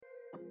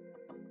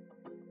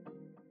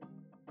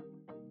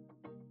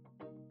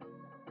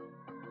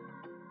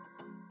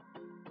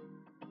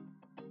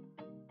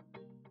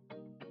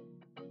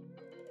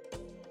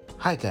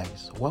Hi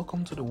guys,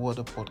 welcome to the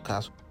Water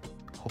Podcast.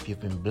 Hope you've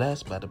been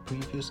blessed by the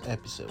previous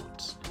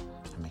episodes.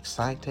 I'm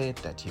excited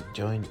that you've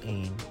joined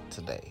in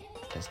today.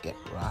 Let's get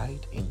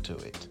right into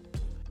it.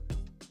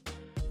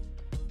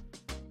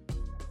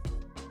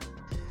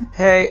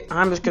 Hey,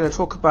 I'm just going to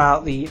talk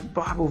about the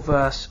Bible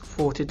verse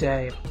for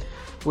today,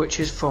 which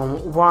is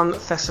from 1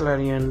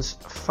 Thessalonians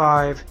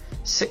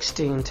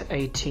 5:16 to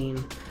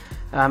 18.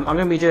 I'm going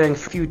to be doing a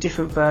few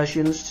different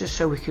versions just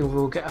so we can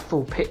all get a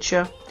full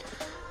picture.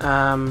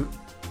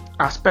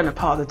 I spent a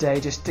part of the day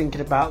just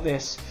thinking about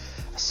this.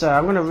 So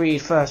I'm going to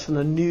read first from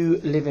the New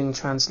Living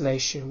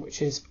Translation,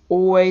 which is,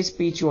 "Always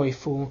be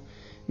joyful,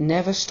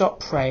 never stop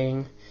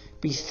praying,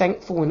 be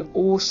thankful in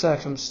all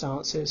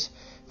circumstances,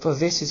 for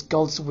this is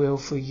God's will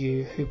for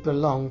you who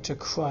belong to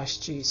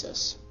Christ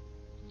Jesus."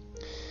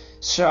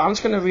 So I'm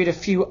just going to read a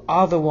few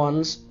other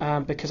ones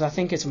because I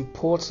think it's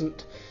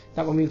important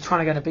that when we're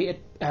trying to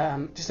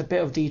get just a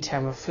bit of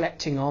detail,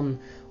 reflecting on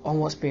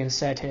what's being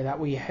said here,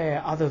 that we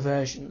hear other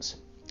versions.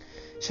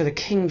 So the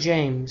King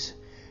James,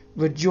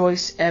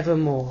 "Rejoice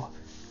evermore,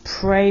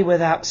 pray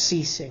without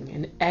ceasing,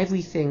 in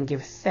everything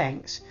give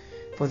thanks,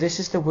 for this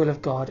is the will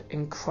of God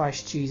in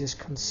Christ Jesus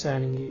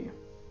concerning you."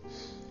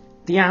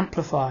 The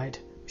Amplified,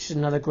 which is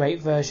another great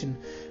version,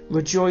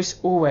 "Rejoice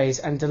always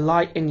and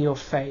delight in your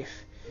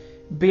faith.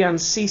 Be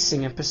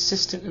unceasing and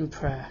persistent in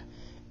prayer.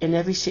 In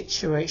every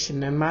situation,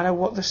 no matter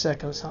what the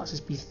circumstances,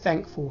 be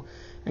thankful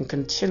and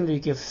continually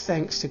give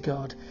thanks to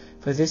God,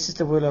 for this is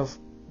the will of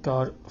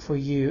God for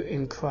you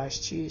in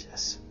Christ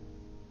Jesus."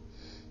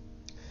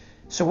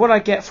 So what I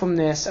get from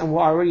this, and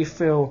what I really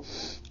feel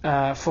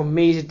from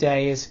me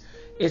today,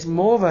 is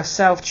more of a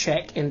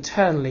self-check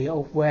internally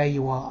of where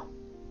you are.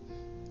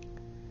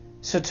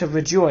 So to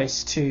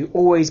rejoice, to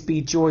always be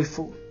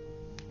joyful.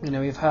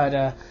 We've heard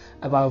a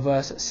Bible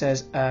verse that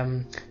says,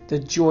 "The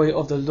joy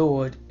of the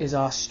Lord is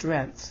our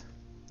strength."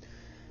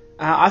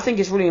 I think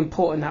it's really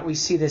important that we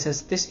see this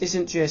as this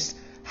isn't just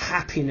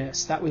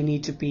happiness, that we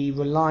need to be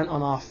reliant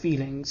on our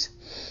feelings.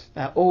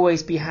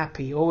 Always be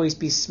happy, always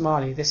be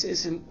smiley. This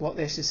isn't what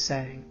this is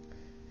saying.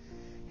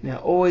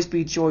 Always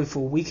be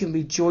joyful. We can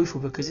be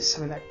joyful because it's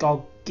something that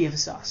God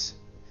gives us.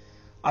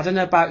 I don't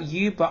know about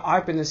you, but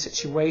I've been in a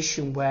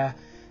situation where,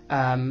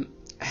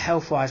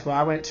 health-wise, where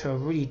I went to a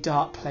really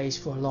dark place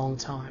for a long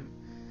time.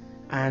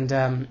 And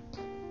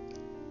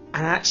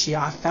actually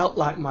I felt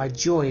like my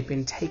joy had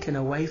been taken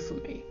away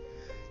from me.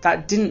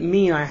 That didn't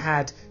mean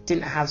I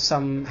didn't have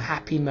some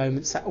happy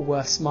moments that were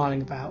worth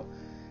smiling about,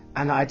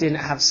 and I didn't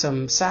have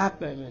some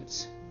sad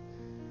moments.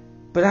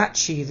 But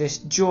actually this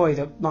joy,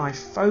 that my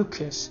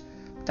focus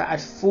that had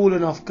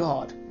fallen off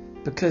God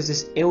because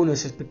this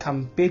illness has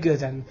become bigger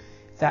than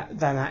that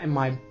in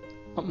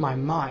my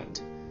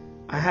mind.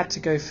 I had to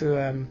go through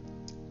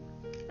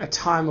a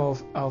time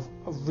of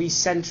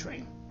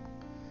recentering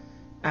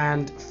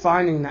and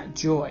finding that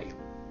joy,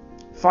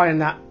 finding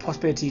that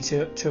possibility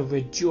to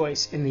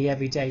rejoice in the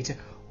everyday, to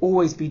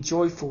always be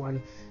joyful.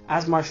 And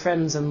as my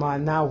friends and my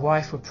now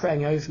wife were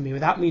praying over me,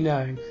 without me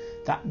knowing,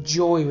 that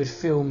joy would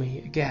fill me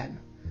again.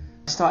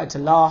 I started to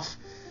laugh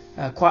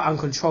quite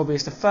uncontrollably.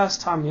 It's the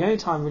first time, the only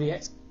time really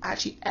it's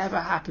actually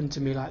ever happened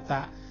to me like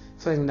that,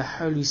 feeling the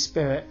Holy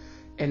Spirit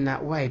in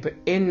that way. But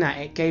in that,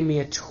 it gave me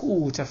a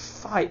tool to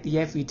fight the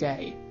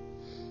everyday.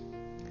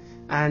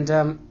 And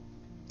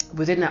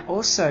within that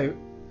also,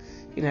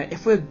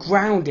 if we're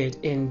grounded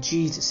in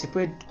Jesus, if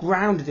we're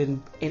grounded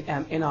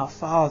in our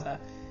Father,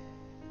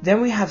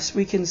 then we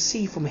can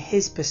see from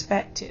His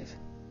perspective.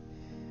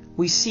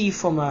 We see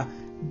from a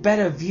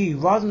better view,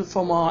 rather than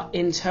from our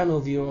internal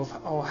view of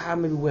how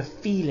maybe we're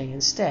feeling.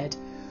 Instead,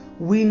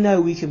 we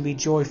know we can be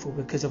joyful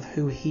because of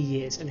who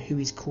He is and who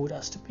He's called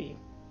us to be.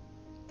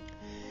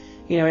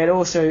 It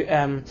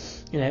also,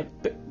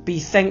 be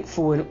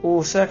thankful in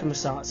all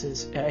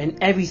circumstances. In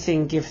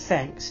everything give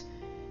thanks.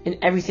 In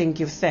everything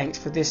give thanks,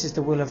 for this is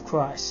the will of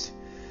Christ.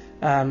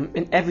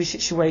 In every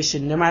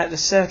situation, no matter the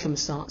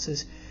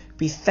circumstances,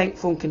 be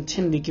thankful and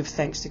continually give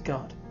thanks to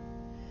God.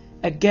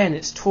 Again,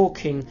 it's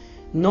talking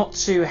not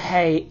to,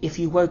 hey, if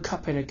you woke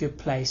up in a good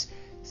place,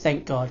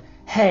 thank God.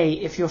 Hey,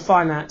 if your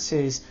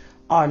finances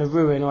are in a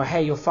ruin, or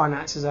hey, your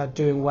finances are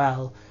doing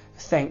well,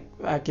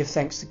 give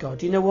thanks to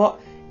God. You know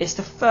what? It's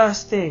the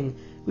first thing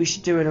we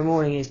should do in the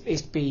morning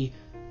is be,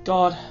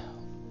 God,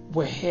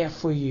 we're here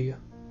for you.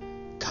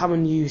 Come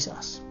and use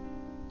us.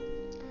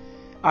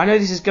 I know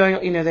this is going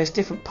on, there's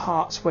different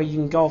parts where you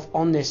can go off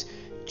on this,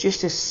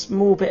 just a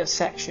small bit of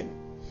section.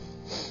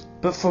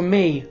 But for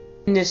me,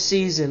 in this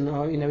season,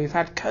 we've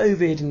had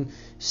COVID and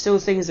still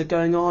things are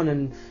going on,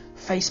 and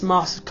face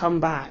masks have come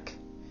back.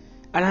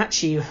 And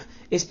actually,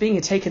 it's being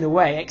taken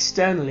away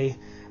externally,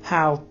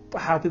 how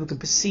people can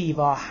perceive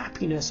our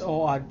happiness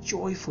or our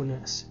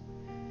joyfulness.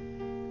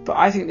 But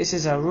I think this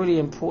is a really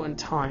important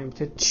time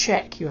to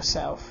check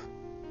yourself.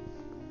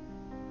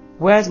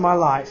 Where's my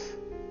life?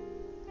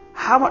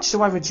 How much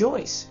do I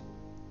rejoice?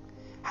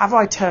 Have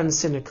I turned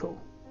cynical?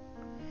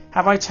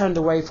 Have I turned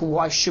away from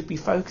what I should be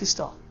focused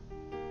on?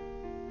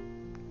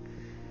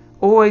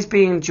 Always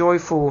being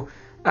joyful.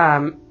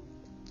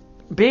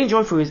 Being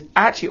joyful is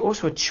actually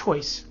also a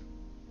choice.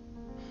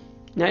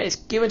 Now, it's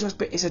given to us,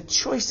 but it's a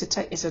choice to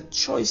take. It's a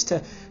choice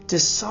to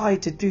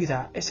decide to do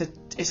that. It's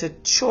a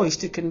choice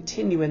to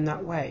continue in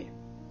that way.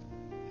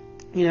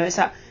 It's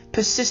that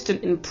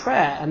persistent in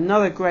prayer.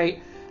 Another great,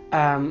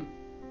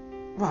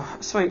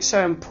 something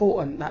so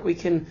important that we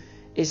can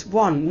is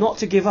one, not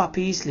to give up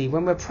easily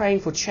when we're praying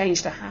for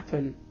change to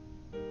happen.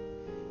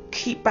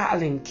 Keep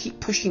battling, keep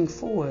pushing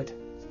forward.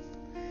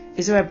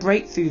 Is there a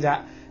breakthrough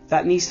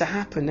that needs to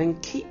happen? Then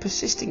keep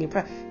persisting in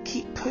prayer.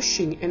 Keep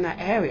pushing in that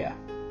area.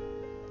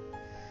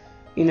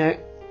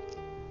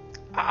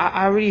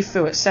 I really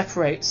feel it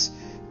separates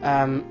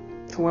from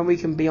when we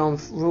can be on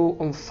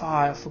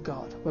fire for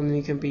God, when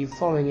we can be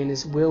following in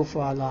His will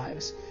for our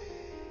lives,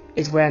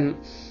 is when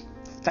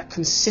that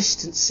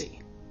consistency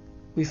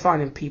we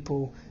find in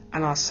people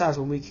and ourselves,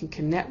 when we can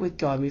connect with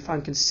God, and we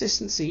find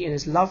consistency in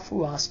His love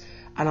for us,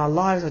 and our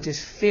lives are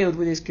just filled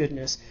with His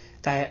goodness,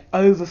 that it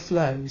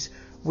overflows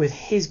with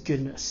His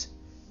goodness,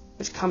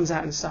 which comes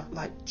out in stuff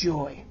like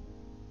joy.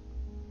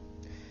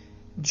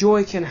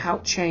 Joy can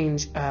help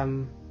change,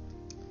 can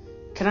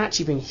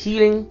actually bring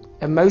healing,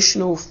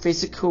 emotional,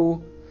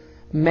 physical,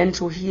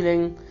 mental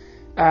healing.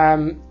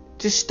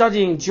 Just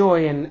studying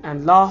joy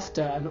and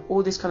laughter and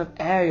all these kind of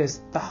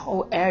areas, the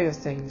whole area of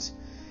things.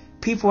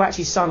 People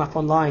actually sign up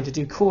online to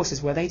do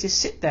courses where they just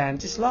sit there and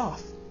just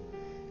laugh.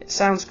 It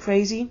sounds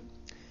crazy,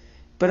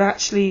 but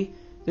actually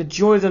the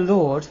joy of the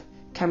Lord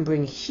can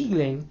bring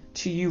healing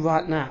to you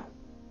right now.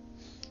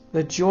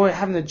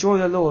 Having the joy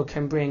of the Lord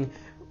can bring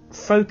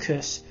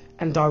focus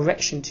and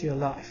direction to your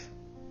life.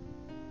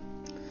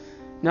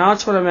 Now I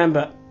just want to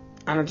remember,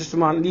 and I just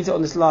leave it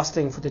on this last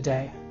thing for the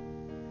day.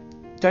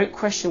 Don't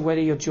question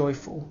whether you're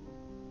joyful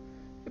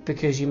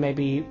because you may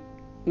be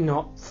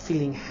not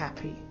feeling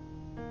happy.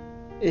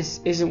 This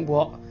isn't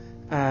what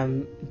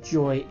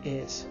joy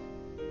is.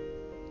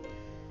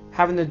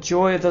 Having the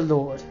joy of the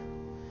Lord,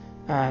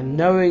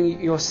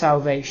 knowing your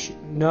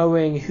salvation,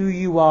 knowing who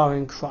you are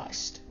in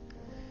Christ,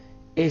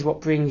 is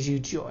what brings you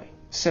joy.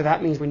 So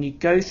that means when you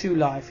go through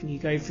life and you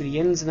go through the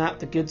ins and outs,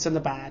 the goods and the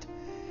bad,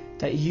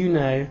 that you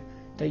know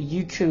that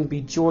you can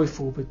be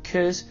joyful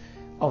because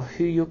of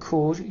who you're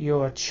called.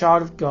 You're a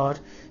child of God.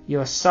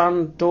 You're a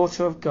son,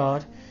 daughter of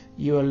God.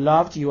 You are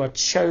loved. You are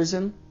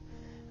chosen.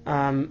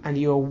 And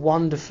you are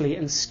wonderfully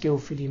and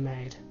skillfully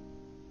made.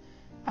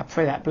 I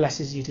pray that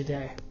blesses you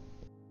today.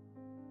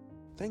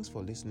 Thanks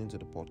for listening to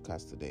the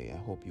podcast today. I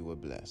hope you were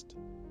blessed.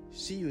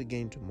 See you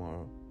again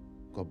tomorrow.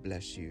 God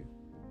bless you.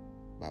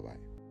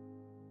 Bye-bye.